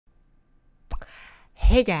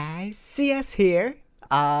Hey guys, CS here.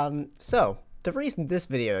 So the reason this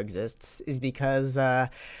video exists is because I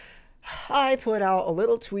put out a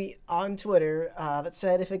little tweet on Twitter that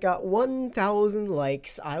said if it got 1,000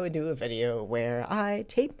 likes, I would do a video where I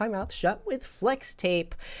tape my mouth shut with flex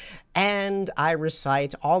tape and I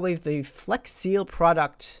recite all of the Flex Seal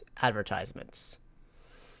product advertisements.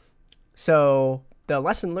 So the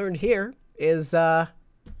lesson learned here is,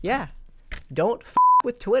 yeah, don't f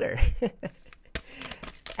with Twitter.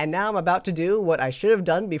 And now I'm about to do what I should have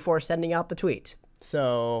done before sending out the tweet.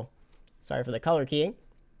 So, sorry for the color keying.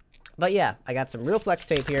 But yeah, I got some real flex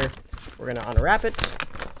tape here. We're going to unwrap it.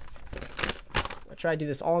 I'll try to do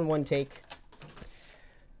this all in one take.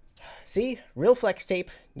 See? Real flex tape,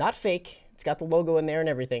 not fake. It's got the logo in there and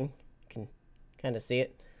everything. You can kind of see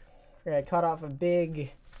it. Here, I cut off a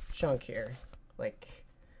big chunk here. Like,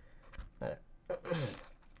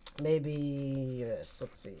 maybe this.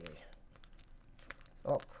 Let's see.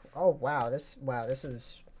 Oh wow, this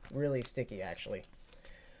is really sticky actually.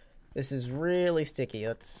 This is really sticky.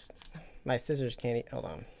 My scissors can't hold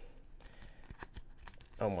on.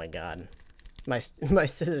 Oh my god. My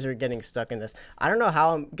scissors are getting stuck in this. I don't know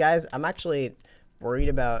how, guys, I'm actually worried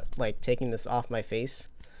about like taking this off my face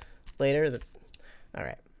later. All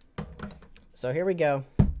right. So here we go.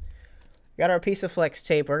 Got our piece of flex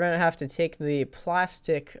tape. We're going to have to take the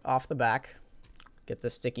plastic off the back. Get the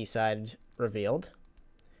sticky side revealed.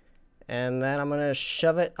 And then I'm going to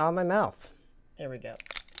shove it on my mouth. There we go.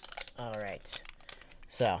 All right.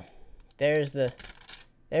 So, there's the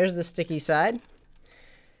sticky side.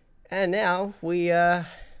 And now now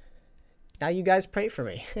you guys pray for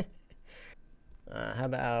me. How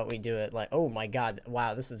about we do it like, oh my god,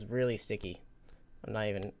 wow, this is really sticky. I'm not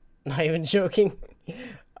even joking.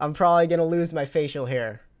 I'm probably going to lose my facial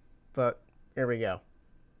hair. But here we go.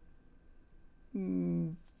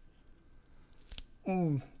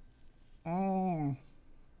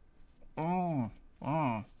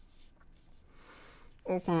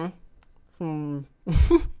 Okay.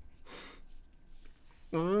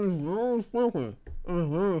 It's very sticky. It's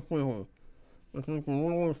very sticky. It's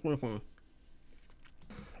really sticky.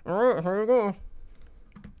 Alright, here we go.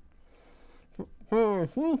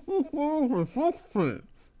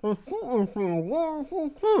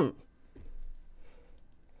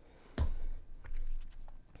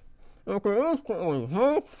 Okay, instantly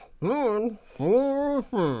helps and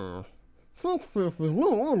flavor. Success is no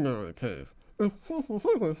ordinary taste. It's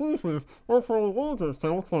specific features are for the largest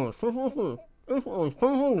outside surfaces. It's always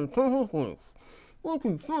 10 flakes.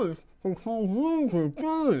 Looking face controls rooms or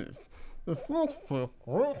days. The flex tip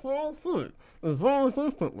right down fit is very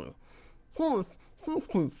instantly. Plus,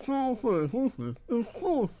 16 small face uses is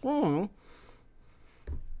so strong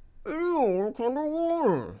it even works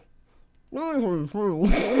underwater. Nicely true.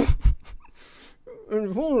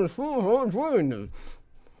 And full of smells are drained.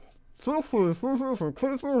 Truffle is suited for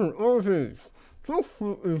capers and RVs.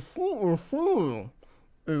 Truffle is full of foil.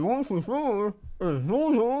 And once it's over, it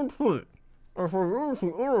goes on fit. And for those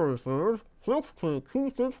who other affairs, flex tape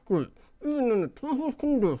keeps its grip, even in the toughest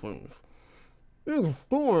conditions. Each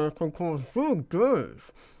store can cost big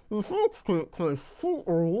days. The flex tape can foot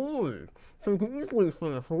or wide, so you can easily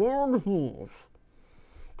fast large holes.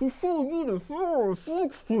 To show you the power of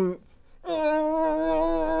flex tape, I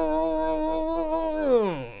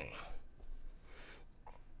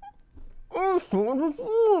started its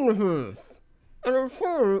own half, and I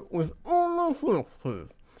paired it with all the flex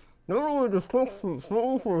tape. Not only does flex tape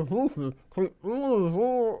small for its uses, take all as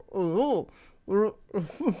well with a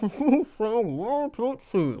sound watertight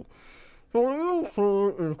seal. So the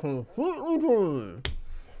inside is completely dry.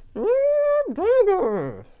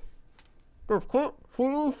 Digger! Just cut,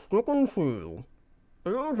 seal, stick, and seal.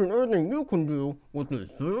 Imagine anything you can do with this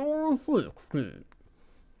zero flex tape.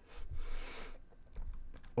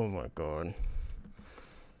 Oh my god.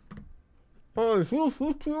 I use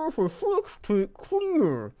this here for flex tape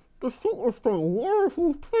clear. The superstar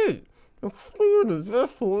waterproof tape. It's clear the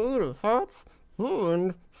best way to hatch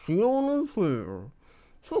and seal and repair.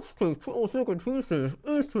 Flex tape triple thick adhesive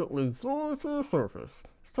instantly dries to the surface,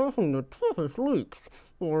 stopping the toughest leaks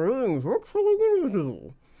or being virtually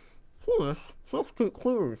invisible. Plus, flex tape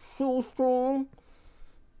clear is so strong,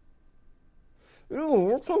 it even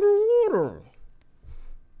works underwater.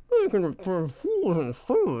 You can repair holes and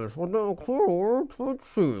seams without clear watertight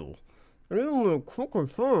seal, and even make quick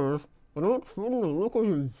repairs without spreading the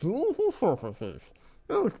liquid's beautiful surfaces.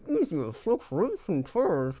 Now it's easy to fix rates and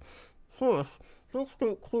tears. Plus, flex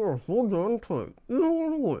tape clear holds on tight, even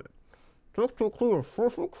when wet. Flex tape clear is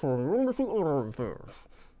perfect for emergency auto repairs.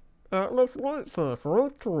 It lets light pass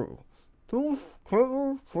right through. Tools,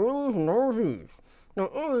 trailers, and RVs. Now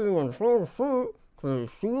everyone saw fruit they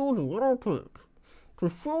sealed little pigs. To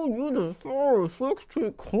show you the far flicks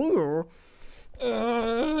to clear,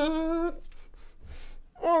 I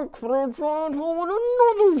could have tried holding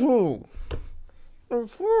another two. And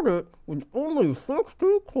filled it with only flicks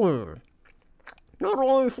to clear. Not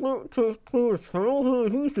only flick to clear tail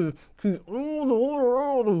adhesive keep all the water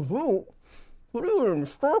out of the boat, but even in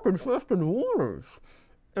stock-infested waters,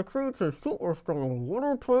 it creates a super strong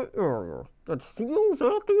watertight area that seals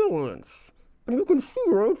out the elements, and you can see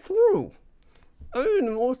right through. And in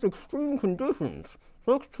the most extreme conditions,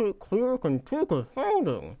 flex tape clear can take a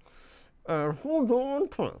pounding and hold on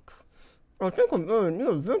tight. I think I'm going to need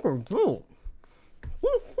a bigger boat.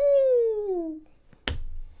 Woohoo!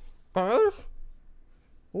 Guys?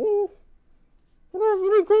 Oh, that's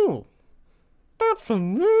really cool. That's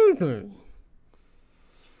amazing.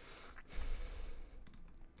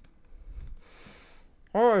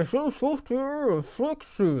 Alright, so first here is Flex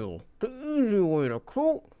Seal, the easy way to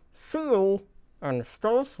coat, seal, and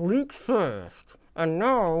stuff leaks fast. And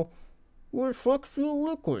now, with Flex Seal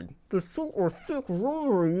Liquid, the super thick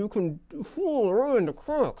rubber you can fool around the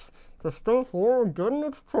cracks to stuff more dead in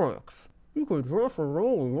its tracks. You could dress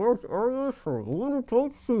around large areas for a little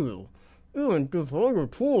tight seal. Even give all your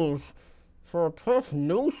tools for a tough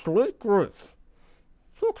no-slip grip.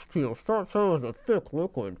 Flex Seal starts out as a thick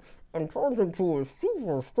liquid and turns into a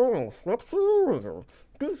super strong flexible river.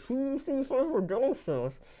 This PVC fiber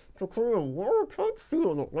downcells to create a watertight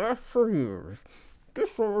seal that lasts for years.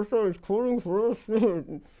 This rubber-sized coating for us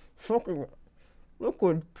fucking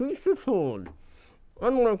liquid piece of hold.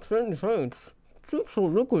 Unlike thin paints, Flexible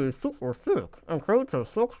liquid is super thick and creates a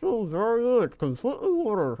flexible barrier that's completely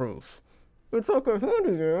waterproof. It's like a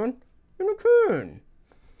handyman in a can.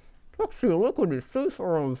 Flexible liquid is safe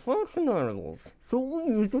around plants and animals, so we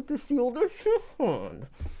used it to seal the shift pond.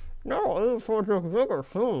 Now, as Project Vega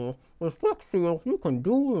Seal, with Flex Seal you can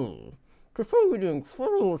do more. To show you the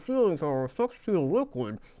incredible sealing power of Flex Seal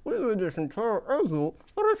liquid, we made this entire envelope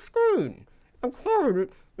on a screen and covered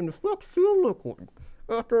it in the Flex Seal liquid.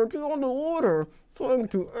 After it's on the water, flying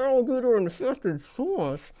to alligator-infested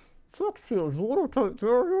swamps, Flex Seal's watertight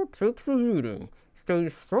barrier takes a beating,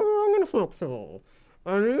 stays strong and flexible,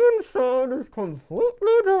 and the inside is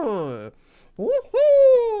completely dry.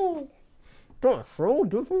 Woohoo! That's so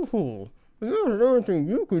different cool. And there's everything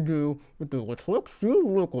you could do with the Flex Seal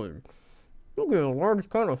liquid. You'll get a large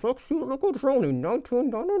can of Flex Seal liquid for only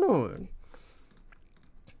 $19.99.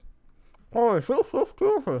 Alright, so let's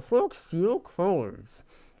go for Flex Seal colors.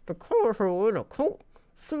 The colors are a way to coat,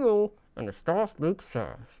 seal, and the stuff leaks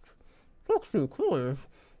fast. Flex Seal colors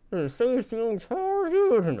is the same sealing power as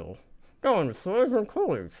the original. Now in vibrant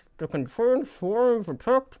colors that can transform and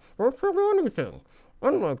protect virtually anything.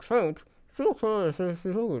 Unlike paint, seal colors is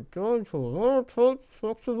designed to a watertight,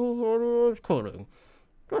 flexible waterized coating.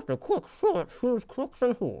 Just a quick shot through cracks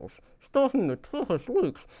and holes, stopping the toughest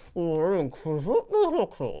leaks or completely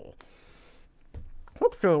flexible.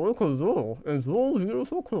 Flex Seal liquid though is all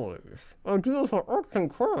beautiful colors, ideal for arts and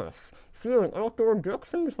crafts, sealing outdoor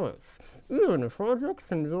decks and sites, even if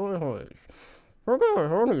projects in dry highs. For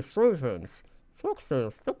guys only stray fence, Flex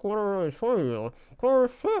Seal's thick waterized formula covers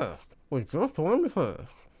fast with just one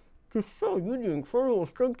pass. To show you the incredible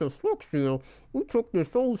strength of Flex Seal, we took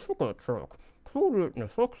this old pickup truck, coated it in the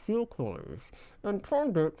Flex Seal colors, and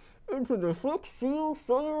turned it into the Flex Seal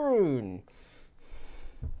submarine.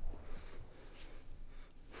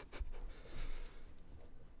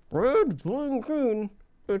 Red, blue, and green,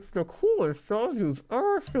 it's the coolest size you've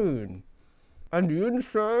ever seen. And the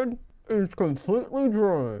inside is completely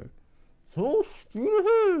dry. Full speed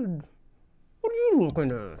ahead. What are you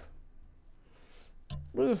looking at?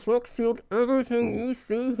 We Flex Sealed everything you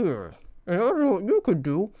see here. And that's what you could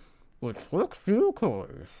do with Flex Seal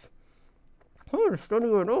colors. Here's study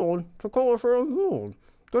it old to color for gold.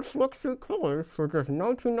 Get Flex Seal colors for just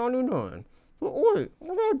 $19.99. But wait,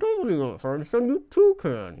 what about doubling offer and send you 2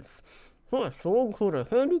 cans? Plus, we'll include a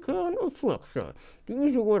handy can of Flex Shot, the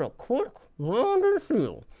easy way to quick, round, and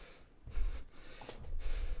seal.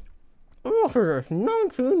 And offer just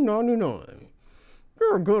 $19.99.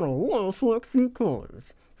 You're gonna love Flex Seal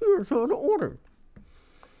colors. Here's how to order.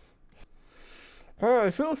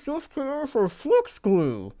 Alright, so just here for Flex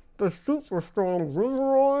Glue, the super strong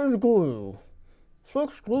rubberized glue.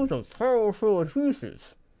 Flex Glue is a powerful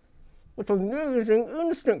adhesive with amazing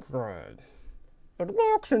instant grab. It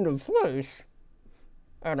locks into place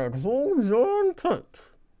and it holds on tight.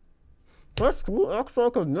 Flex Glue acts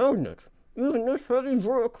like a magnet. Even this heavy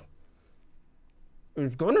brick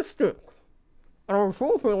is gonna stick. And our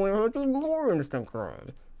profiling has even more instant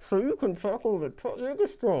grab, so you can tackle the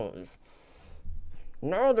biggest straws.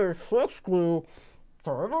 Now there's flex glue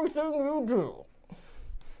for everything you do.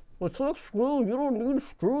 With flex glue, you don't need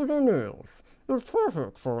screws or nails. It's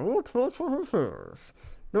perfect for all types of affairs.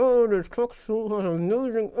 Now this flex glue has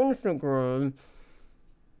amazing instant grade,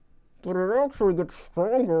 but it actually gets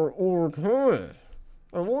stronger over time.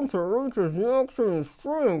 And once it reaches maximum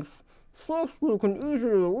strength, flex glue can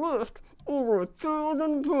easily lift over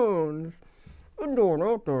 1,000 pounds. Indoor and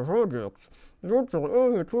outdoor projects, virtually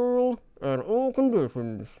any material and all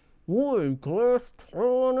conditions. Wood, glass,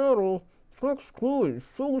 tile, and metal, flex glue is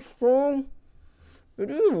so strong, it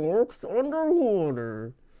even works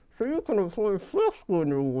underwater. So you can apply flex glue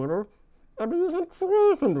underwater and even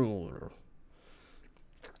freeze underwater.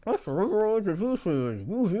 This rubberized adhesive is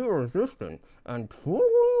UV resistant and totally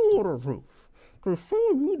waterproof. To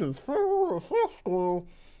show you the power of flex glue,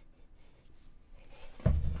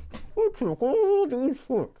 we took all these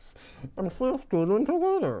flicks and flipped them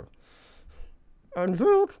together and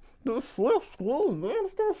built the flex glue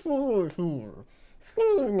master furniture.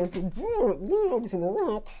 Sliding into giant legs and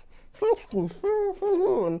racks, flex glue fell from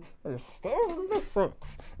one and started the six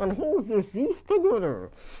and holds the piece together.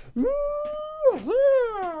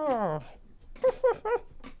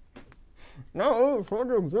 Now, for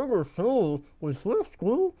the bigger soul with flex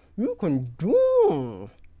glue, you can do.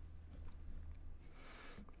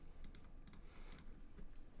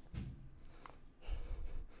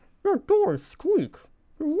 Your doors squeak,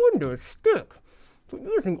 your windows stick, but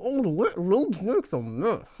using old wet lubes makes a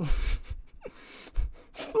mess.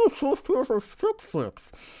 Software for stick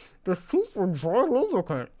fix. The super dry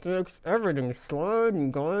lubricant makes everything slide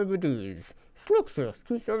and glide with ease. Slick Fix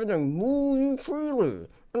keeps everything moving freely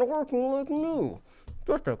and working like new.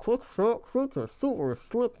 Just a quick shot creates a super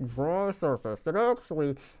slick dry surface that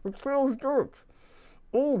actually repels dirt.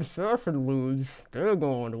 Old-fashioned lubes, they're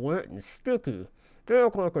going wet and sticky. They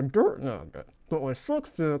act like a dirt magnet, but with Slick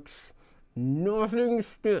Fix, nothing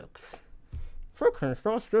sticks. Friction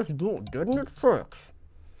stops this bolt dead in its tracks.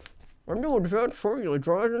 Our new advanced formula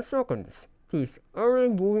dries in seconds, keeps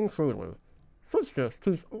everything moving freely. Slick Fix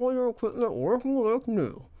keeps all your equipment working like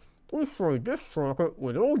new. We spray this socket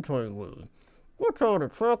with old-time lube. Watch how it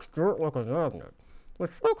attracts dirt like a magnet.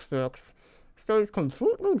 With Slick Fix, stays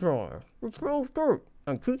completely dry, repels dirt,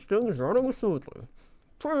 and keeps things running smoothly.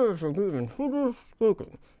 Prayers from keeping heaters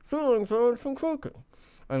squeaking, ceiling fans from creaking,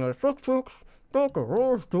 and the Slick Fix, that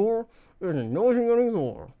garage door, isn't noisy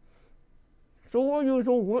anymore. So why use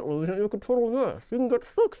old wet lubes that you can total mess? You can get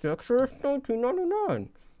Slick Fix for just $19.99.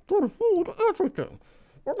 Put a fool to everything.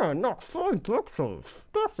 We're gonna knock $5 off.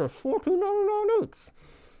 That's just $14.99 each.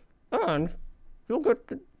 And you'll get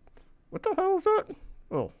the, what the hell is that?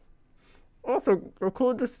 Oh. Also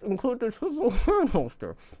include this physical hand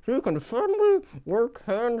holster, so you can finally work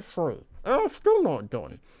hands-free. And I'm still not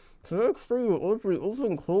done. To make sure you easily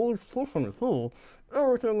open, close, push, and pull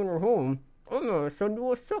everything in your home, I'm gonna send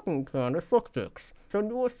you a second kind of Slick Fix. Second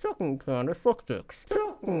kind of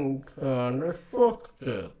Slick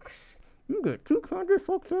Fix. You get 2 kinds of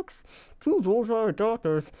Slick Fix, 2 bullseye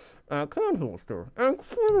adapters, and a hand holster, and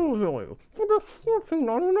incredible value for just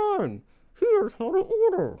 $14.99. Here's how to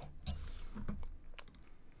order.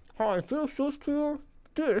 Hi, this is here.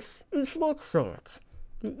 This is Slick Shot,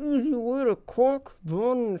 the easy way to caulk,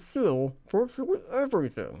 blend, and seal virtually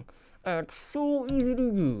everything. And it's so easy to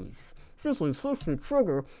use. Simply push the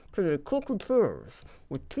trigger to the quick repairs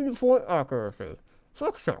with pinpoint accuracy.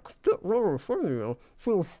 Slick Shot's thick rubber formula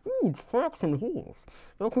fills huge cracks and holes,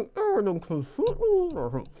 making everything completely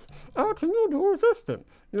waterproof. And it's mold resistant,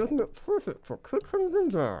 making it perfect for kitchens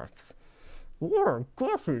and baths. Water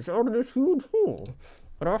gushes out of this huge hole.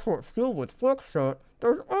 But after it's filled with Flex Shot,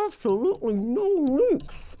 there's absolutely no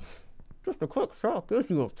leaks. Just a quick shot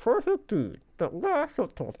gives you a perfect bead that lasts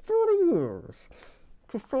up to 30 years.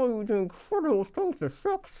 To show you the incredible strength of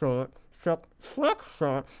Flex Shot,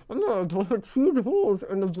 I'm gonna put huge holes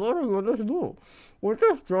in the bottom of this bowl with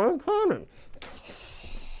this giant cannon.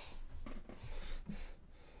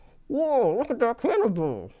 Whoa, look at that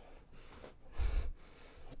cannonball.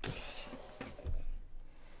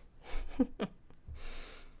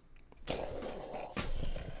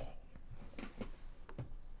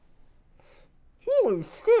 Holy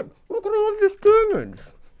shit, look at all this damage!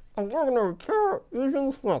 I'm going to repair it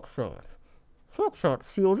using Flex Shot. Flex Shot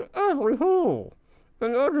seals every hole.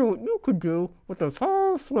 Imagine what you could do with the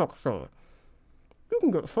power of Flex Shot. You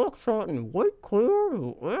can get Flex Shot in white, clear,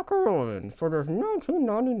 or lacquer orange for just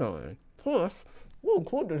 $19.99. Plus, we'll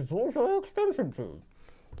include this bullseye extension tube.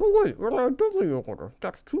 But wait, when I double your order,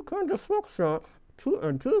 that's 2 kinds of Flex Shot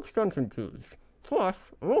and 2 extension tubes.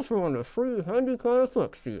 Plus, I'm also on a free handy kind of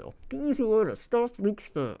flex seal, the easy way to stop leaks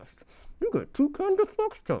fast. You get 2 kinds of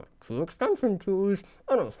flex tape, 2 extension tools,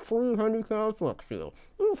 and a free handy kind of flex seal,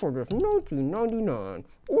 all for just $19.99.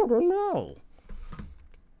 Order now!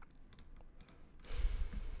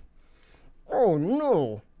 Oh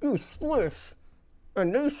no, you splish,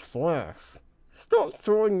 and they splash. Stop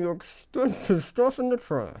throwing your expensive stuff in the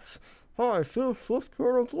trash. Hi, Phil Swift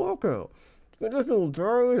here of Blockout. Get this little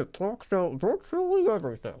diary that talks out virtually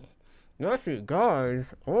everything. Messy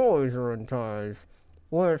guys always ruin ties.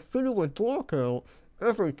 When it's fitted with Blockout,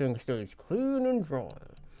 everything stays clean and dry.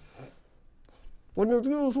 When your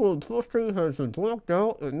beautiful upholstery has been blocked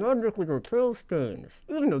out, it magically repels stains.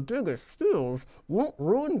 Even the biggest spills won't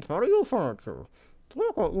ruin patio furniture.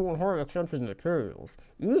 Blockout won't harm expensive materials,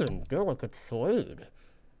 even delicate suede.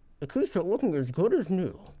 It keeps it looking as good as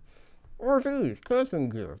new. RVs, camping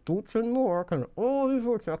gear, boots, and more can all be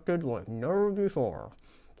protected like never before.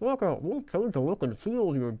 Blockout won't change the look and feel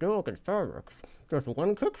of your delicate fabrics. Just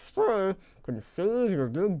one quick spray can save your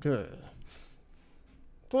big day.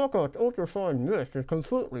 Blockout's ultrafine mist is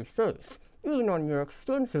completely safe, even on your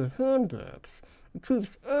expensive handbags. It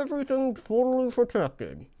keeps everything totally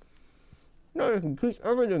protected. Now you can keep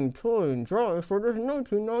everything toy and dry for just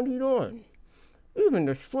 $19.99. Even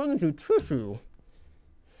the flimsy tissue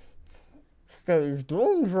stays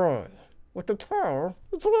bone dry with the power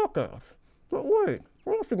of Blockout. But wait,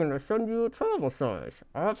 we're also going to send you a travel size,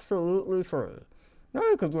 absolutely free. Now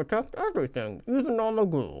you can protect everything, even on the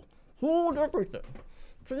go. Hold everything.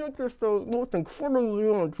 To get this the most incredibly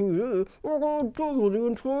on TV, we're going to double the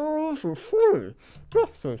entire room for free,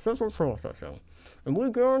 just for simple processing. And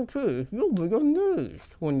we guarantee you'll be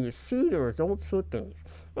amazed when you see the results with these.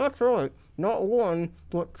 That's right, not 1,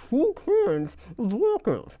 but 2 cans of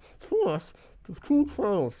Blockout, plus 2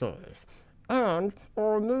 travel size, and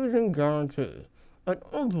our amazing guarantee. An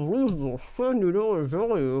unbelievable $70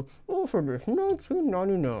 value, all for just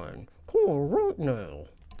 $19.99. Call right now.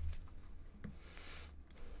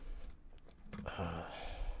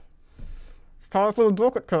 It's time for the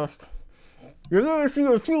bucket test. You're gonna see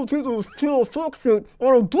a few people still fix it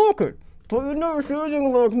on a bucket, but you never see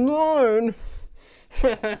anything like mine.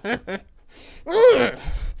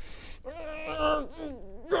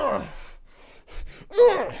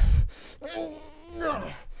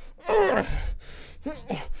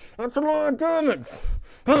 That's a lot of damage.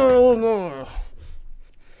 Oh no.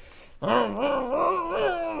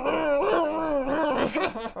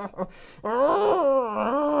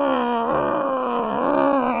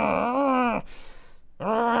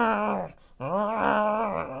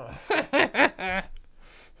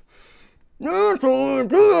 That's all it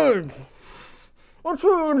did. Let's see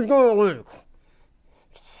what it's gonna leak.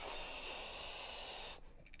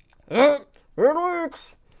 It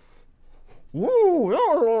leaks. Woo, that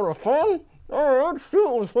was a lot of fun. Alright, let's see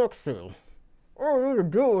what we fixed it. All you need to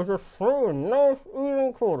do is just spray a nice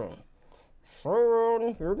even coating. Spray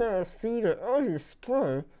around, you're gonna see that as you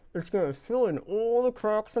spray, it's gonna fill in all the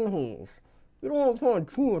cracks and holes. You don't want to put on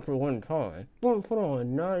too much at one time. You want to put on a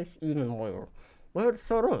nice even layer. Let it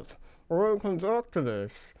set up. We're gonna come back to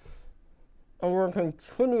this. And we're gonna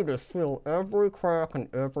continue to fill every crack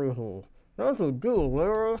and every hole. And as we do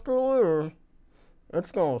layer after layer,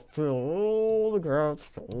 it's gonna fill all the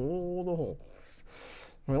gaps to all the holes.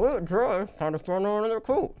 When we let it dry, it's time to throw on another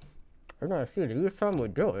coat. You're gonna see that each time we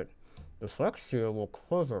do it, the flex seal will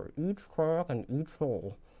cover each crack and each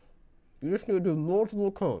hole. You just need to do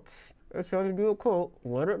multiple coats. Each time you do a coat,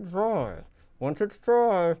 let it dry. Once it's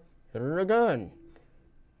dry, hit it again.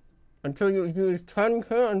 Until you use 10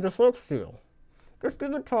 cans of flex seal. Just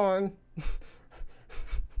give it time.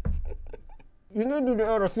 You need to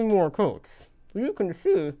add a few more coats. You can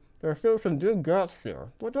see there's still some big gaps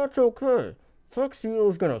here, but that's okay. Flex seal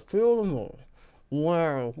is gonna fill them all.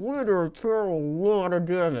 Wow, we did repair a lot of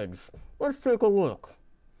damage. Let's take a look.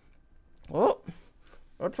 Oh,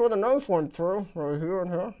 that's where the knife went through, right here and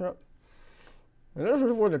here, yep. And this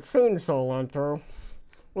is where the chainsaw went through.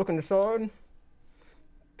 Look inside.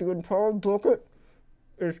 The entire bucket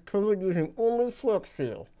is covered using only flex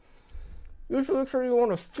seal. Just make sure you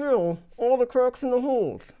want to fill all the cracks in the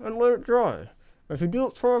holes and let it dry. If you do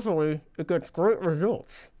it properly, it gets great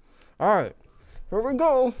results. Alright, here we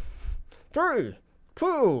go. 3,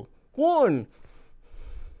 2, 1.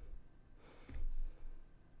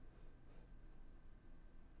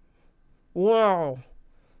 Wow,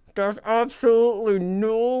 there's absolutely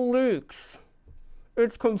no leaks.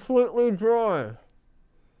 It's completely dry.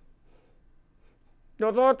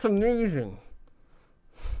 Now that's amazing.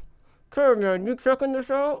 Okay, man, you checking this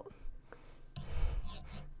out?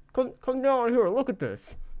 Come down here, look at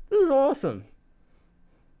this. This is awesome.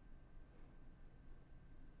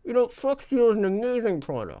 You know, Flex Seal is an amazing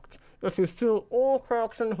product. If you seal all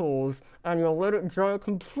cracks and holes and you let it dry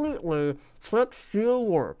completely, Flex Seal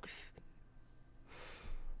works.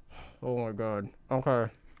 Oh my god.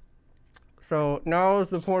 Okay. So now is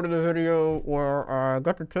the part of the video where I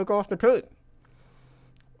got to take off the tape.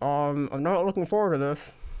 I'm not looking forward to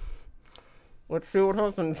this. Let's see what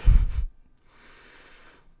happens.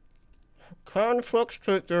 Can Flex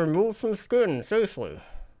tape be removed from skin safely?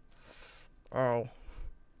 Ow.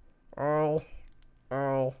 Ow.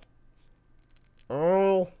 Ow.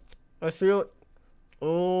 Oh, I feel it.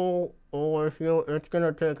 Oh, I feel it's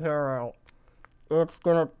gonna take hair out. It's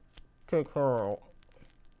gonna take hair out.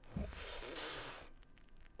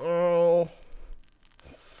 Oh.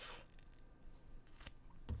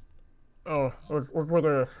 Oh, let's look at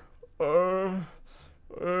this.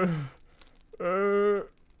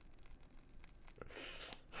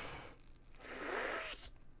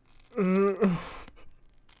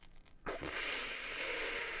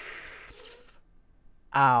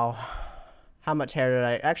 Ow. How much hair did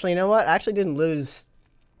I... Actually, you know what? I actually didn't lose...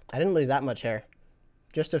 I didn't lose that much hair.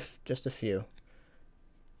 Just a few.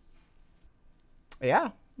 Yeah.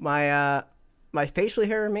 My facial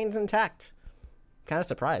hair remains intact. Kind of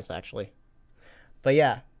surprised, actually. But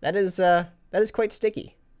yeah, that is quite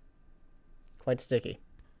sticky. Quite sticky.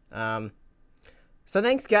 So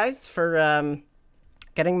thanks, guys, for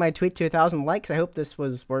getting my tweet to 1,000 likes. I hope this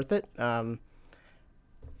was worth it. I'll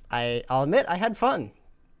admit I had fun.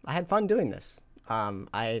 I had fun doing this.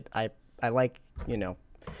 I like, you know,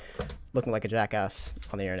 looking like a jackass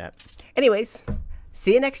on the internet. Anyways,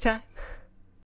 see you next time.